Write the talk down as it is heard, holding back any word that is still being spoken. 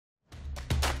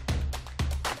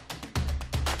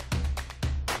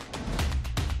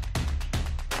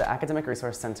The Academic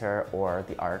Resource Center, or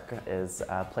the ARC, is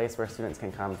a place where students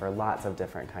can come for lots of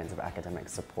different kinds of academic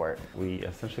support. We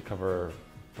essentially cover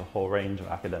the whole range of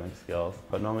academic skills,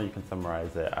 but normally you can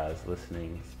summarize it as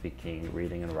listening, speaking,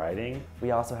 reading, and writing. We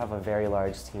also have a very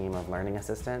large team of learning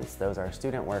assistants. Those are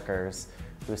student workers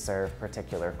who serve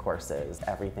particular courses,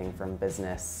 everything from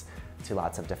business to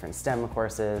lots of different STEM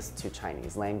courses to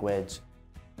Chinese language.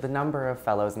 The number of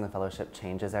fellows in the fellowship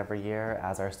changes every year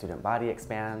as our student body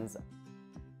expands.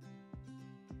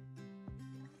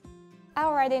 I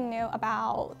already knew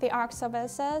about the ARC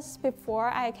services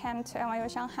before I came to NYU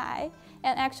Shanghai,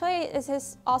 and actually this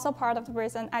is also part of the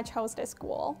reason I chose this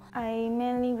school. I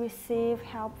mainly receive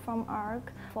help from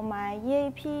ARC for my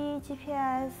EAP,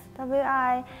 GPS,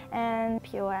 WI, and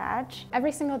POH.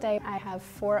 Every single day I have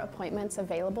 4 appointments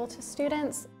available to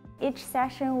students. Each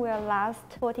session will last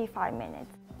 45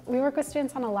 minutes. We work with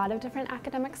students on a lot of different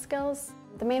academic skills.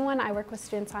 The main one I work with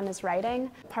students on is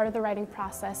writing. Part of the writing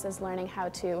process is learning how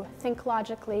to think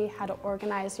logically, how to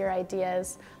organize your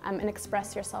ideas, and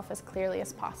express yourself as clearly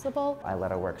as possible. I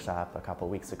led a workshop a couple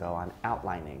weeks ago on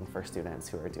outlining for students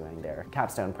who are doing their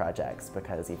capstone projects,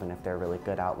 because even if they're really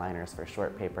good outliners for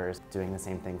short papers, doing the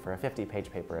same thing for a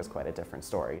 50-page paper is quite a different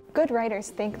story. Good writers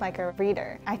think like a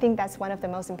reader. I think that's one of the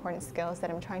most important skills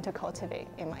that I'm trying to cultivate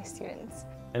in my students.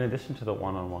 In addition to the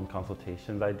one-on-one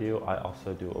consultations I do, I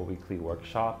also do a weekly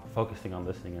workshop focusing on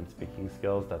listening and speaking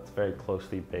skills that's very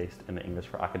closely based in the English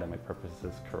for Academic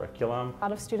Purposes curriculum. A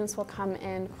lot of students will come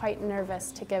in quite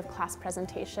nervous to give class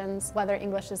presentations, whether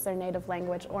English is their native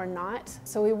language or not.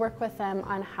 So we work with them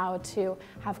on how to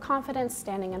have confidence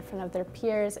standing in front of their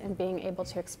peers and being able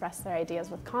to express their ideas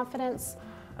with confidence.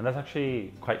 And that's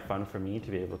actually quite fun for me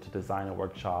to be able to design a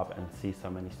workshop and see so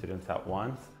many students at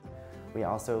once. We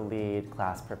also lead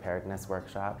class preparedness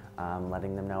workshop,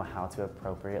 letting them know how to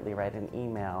appropriately write an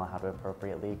email, how to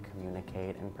appropriately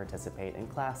communicate and participate in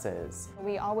classes.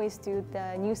 We always do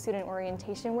the new student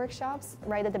orientation workshops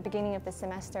right at the beginning of the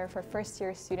semester for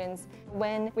first-year students.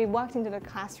 When we walked into the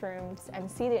classrooms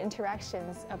and see the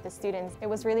interactions of the students, it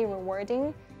was really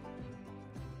rewarding.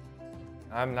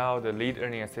 I'm now the lead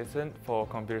learning assistant for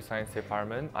computer science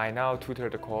department. I now tutor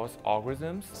the course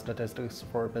Algorithms, Statistics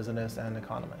for Business and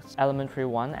Economists, Elementary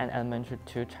 1 and Elementary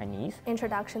 2 Chinese,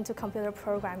 Introduction to Computer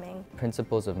Programming,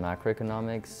 Principles of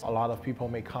Macroeconomics. A lot of people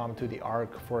may come to the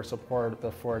ARC for support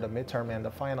before the midterm and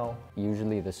the final.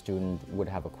 Usually the student would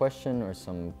have a question or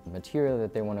some material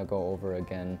that they want to go over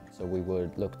again, so we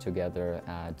would look together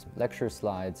at lecture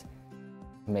slides,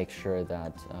 make sure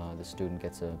that the student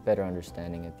gets a better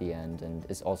understanding at the end and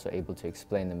is also able to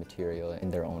explain the material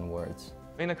in their own words.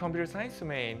 In the computer science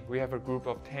domain, we have a group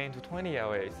of 10 to 20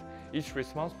 LAs, each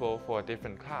responsible for a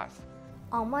different class.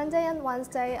 On Monday and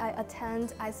Wednesday, I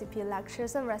attend ICP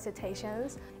lectures and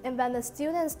recitations. And when the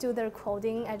students do their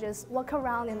coding, I just walk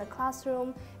around in the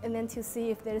classroom and then to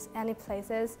see if there's any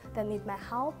places that need my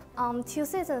help. On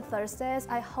Tuesdays and Thursdays,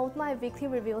 I hold my weekly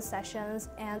review sessions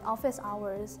and office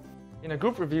hours. In a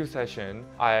group review session,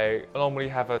 I normally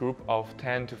have a group of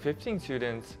 10 to 15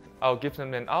 students. I'll give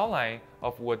them an outline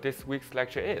of what this week's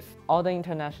lecture is. All the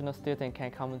international students can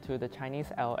come to the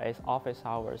Chinese LA's office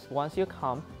hours. Once you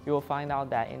come, you will find out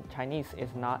that in Chinese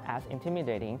is not as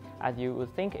intimidating as you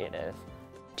would think it is.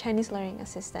 Chinese learning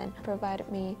assistant provided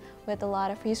me with a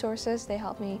lot of resources. They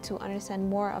helped me to understand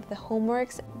more of the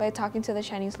homeworks. By talking to the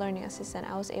Chinese learning assistant,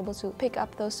 I was able to pick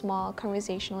up those small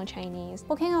conversational Chinese.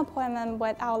 Booking an appointment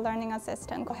with our learning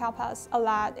assistant will help us a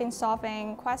lot in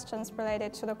solving questions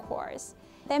related to the course.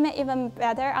 They may even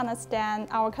better understand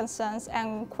our concerns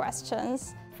and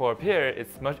questions. For a peer,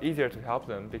 it's much easier to help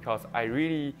them because I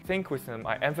really think with them,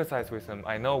 I emphasize with them,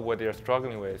 I know what they're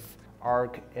struggling with.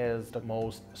 ARC is the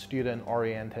most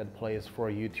student-oriented place for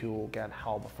you to get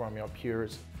help from your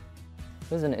peers.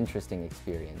 It was an interesting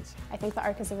experience. I think the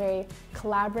ARC is a very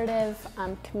collaborative,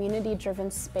 community-driven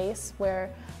space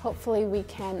where hopefully we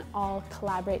can all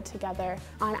collaborate together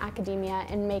on academia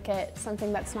and make it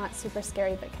something that's not super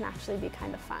scary but can actually be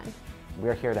kind of fun.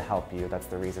 We're here to help you. That's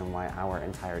the reason why our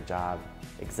entire job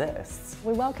exists.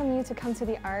 We welcome you to come to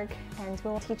the ARC, and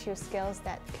we'll teach you skills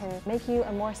that can make you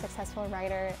a more successful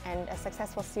writer and a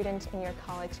successful student in your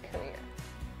college career.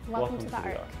 Welcome to the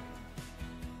ARC.